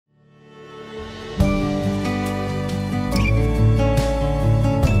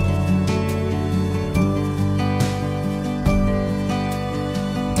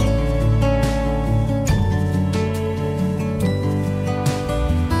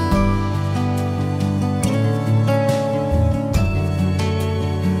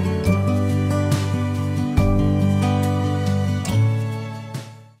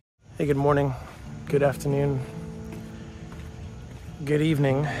good morning, good afternoon, good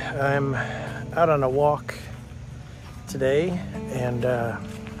evening. I'm out on a walk today, and I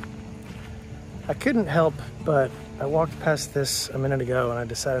couldn't help but I walked past this a minute ago and I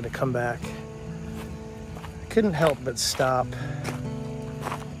decided to come back. I couldn't help but stop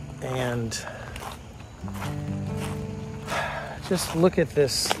and just look at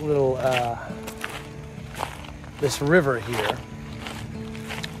this little this river here.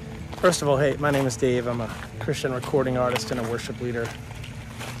 First of all, hey, my name is Dave. I'm a Christian recording artist and a worship leader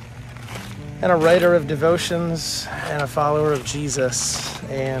and a writer of devotions and a follower of Jesus.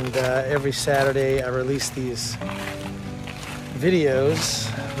 And every Saturday I release these videos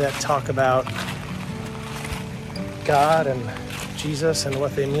that talk about God and Jesus and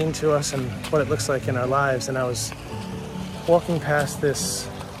what they mean to us and what it looks like in our lives. And I was walking past this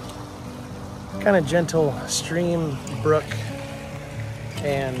kind of gentle stream, brook,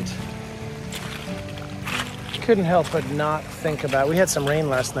 and couldn't help but not think about, we had some rain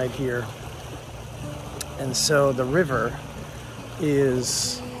last night here, and so the river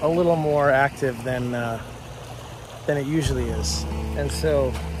is a little more active than it usually is. And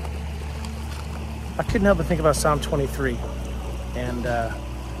so I couldn't help but think about Psalm 23, and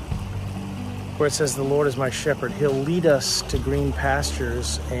where it says, "The Lord is my shepherd. He'll lead us to green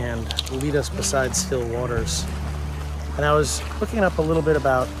pastures and lead us beside still waters." And I was looking up a little bit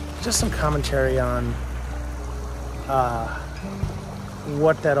about just some commentary on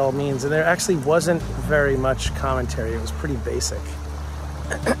what that all means. And there actually wasn't very much commentary. It was pretty basic,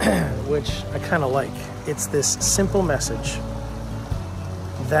 which I kind of like. It's this simple message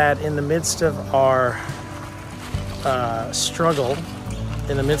that in the midst of our struggle,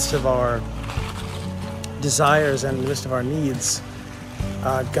 in the midst of our desires and in the midst of our needs,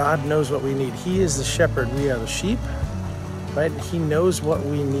 God knows what we need. He is the shepherd. We are the sheep, right? He knows what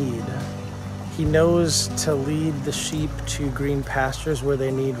we need. He knows to lead the sheep to green pastures where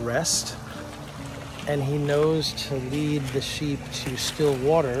they need rest. And he knows to lead the sheep to still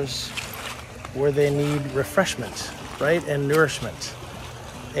waters where they need refreshment, right? And nourishment.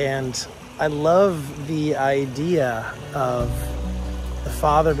 And I love the idea of the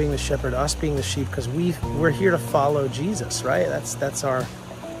Father being the shepherd, us being the sheep, because we're here to follow Jesus, right? That's our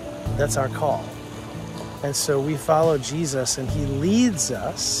call. And so we follow Jesus, and he leads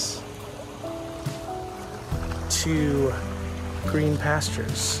us to green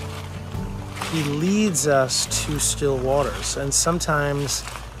pastures. He leads us to still waters. And sometimes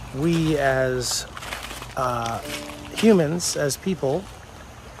we as humans, as people,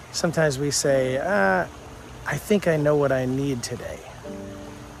 sometimes we say, I think I know what I need today.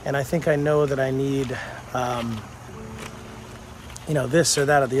 And I think I know that I need, this or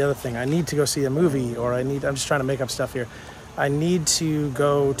that or the other thing. I need to go see a movie, or I'm just trying to make up stuff here. I need to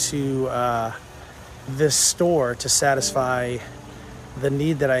go to this store to satisfy the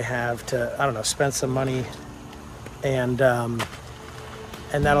need that I have to, spend some money, and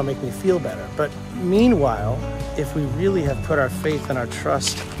that'll make me feel better. But meanwhile, if we really have put our faith and our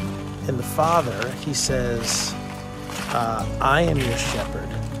trust in the Father, he says, I am your shepherd.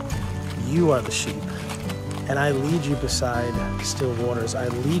 You are the sheep. And I lead you beside still waters. I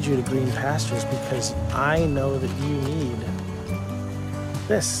lead you to green pastures because I know that you need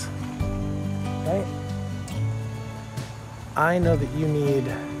this, right? I know that you need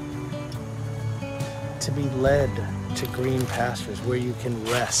to be led to green pastures where you can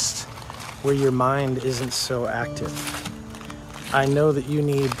rest, where your mind isn't so active. I know that you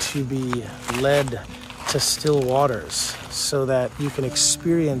need to be led to still waters so that you can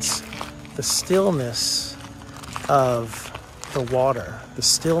experience the stillness of the water, the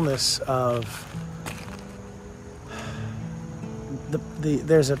stillness of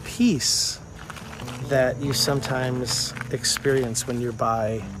there's a peace that you sometimes experience when you're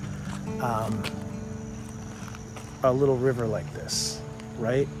by a little river like this,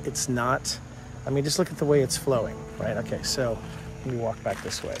 right? It's not, just look at the way it's flowing, right? Okay, so let me walk back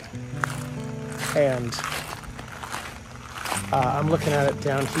this way. And I'm looking at it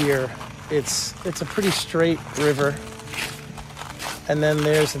down here. It's a pretty straight river. And then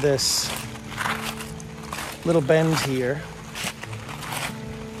there's this little bend here.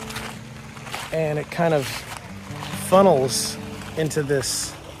 And it kind of funnels into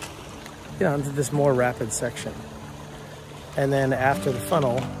this, into this more rapid section. And then after the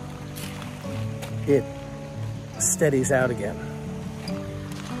funnel, it steadies out again.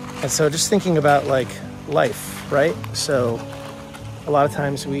 And so just thinking about like life, right? So a lot of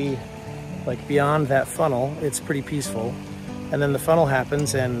times we, like beyond that funnel, it's pretty peaceful. And then the funnel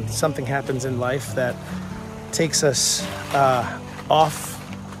happens and something happens in life that takes us off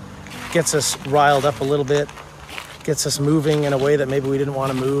gets us riled up a little bit, gets us moving in a way that maybe we didn't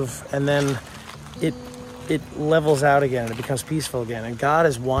want to move, and then it levels out again, and it becomes peaceful again. And God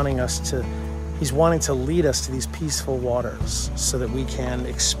is wanting He's wanting to lead us to these peaceful waters so that we can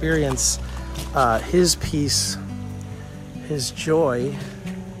experience His peace, His joy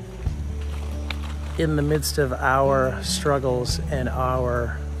in the midst of our struggles and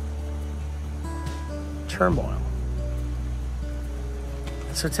our turmoil.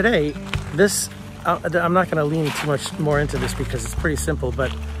 So today, I'm not going to lean too much more into this because it's pretty simple,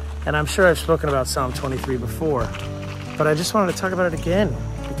 and I'm sure I've spoken about Psalm 23 before, but I just wanted to talk about it again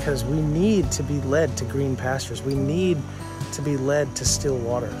because we need to be led to green pastures. We need to be led to still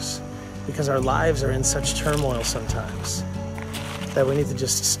waters because our lives are in such turmoil sometimes that we need to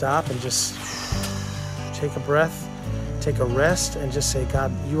just stop and just take a breath, take a rest, and just say,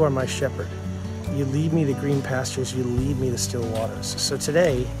 God, you are my shepherd. You lead me to green pastures. You lead me to still waters. So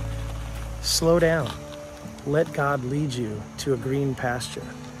today, slow down. Let God lead you to a green pasture.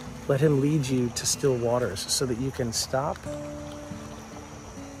 Let Him lead you to still waters so that you can stop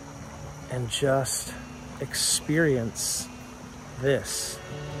and just experience this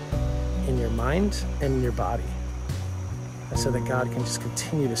in your mind and in your body. And so that God can just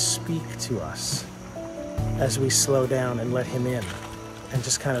continue to speak to us as we slow down and let Him in. And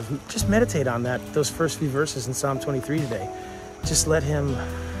just meditate on those first few verses in Psalm 23 today. Just let Him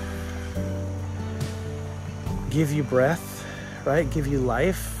give you breath, right? Give you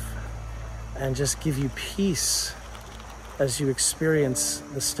life, and just give you peace as you experience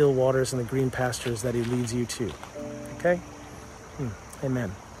the still waters and the green pastures that He leads you to. Okay? Amen.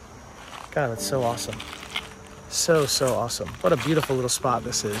 God, that's so awesome. So awesome. What a beautiful little spot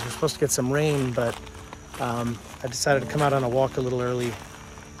this is. We're supposed to get some rain, but I decided to come out on a walk a little early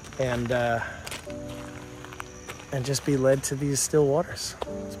and just be led to these still waters.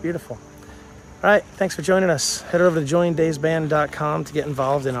 It's beautiful. All right, thanks for joining us. Head over to joindaysband.com to get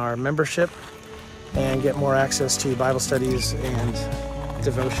involved in our membership and get more access to Bible studies and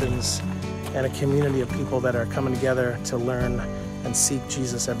devotions and a community of people that are coming together to learn and seek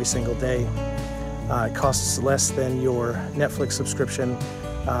Jesus every single day. It costs less than your Netflix subscription,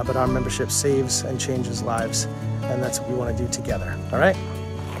 but our membership saves and changes lives, and that's what we want to do together. All right?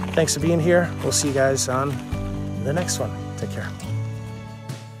 Thanks for being here. We'll see you guys on the next one. Take care.